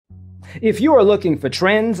If you are looking for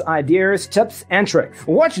trends, ideas, tips, and tricks,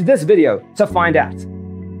 watch this video to find out.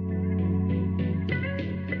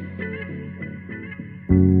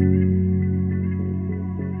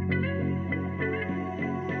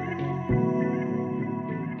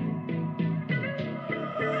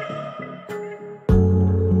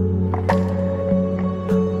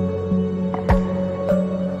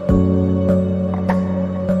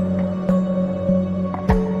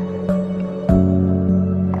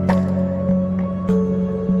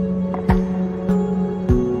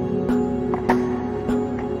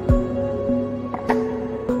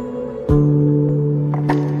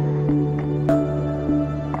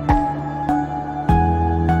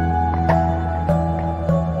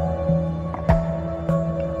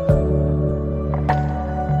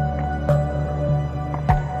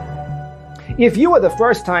 If you are the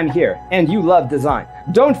first time here and you love design,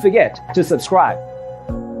 don't forget to subscribe.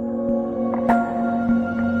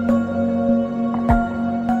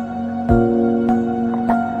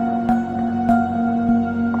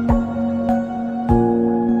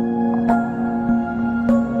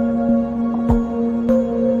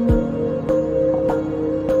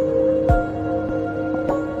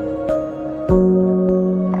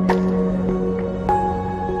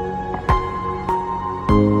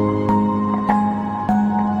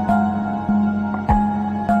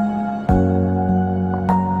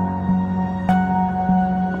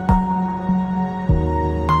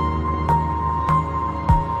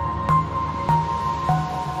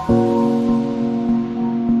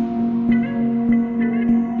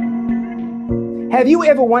 Have you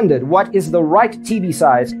ever wondered what is the right TV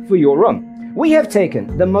size for your room? We have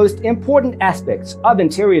taken the most important aspects of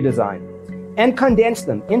interior design and condensed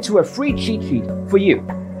them into a free cheat sheet for you.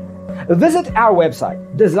 Visit our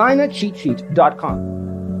website, designercheatsheet.com.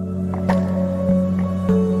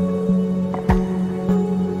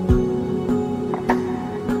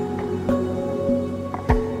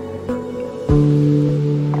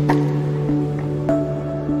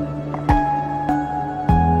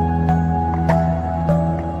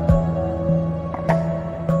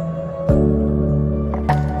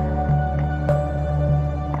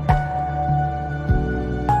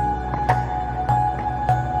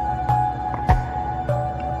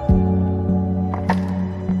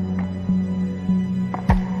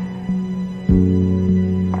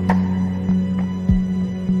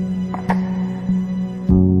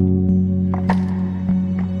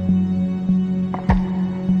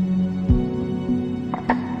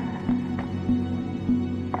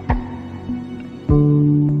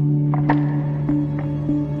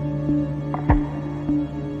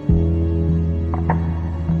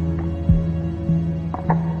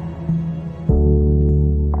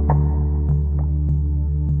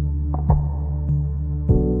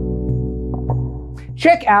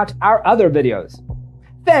 Check out our other videos.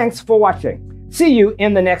 Thanks for watching. See you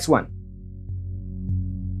in the next one.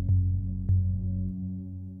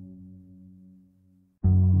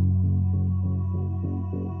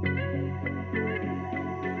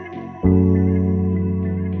 Thank you.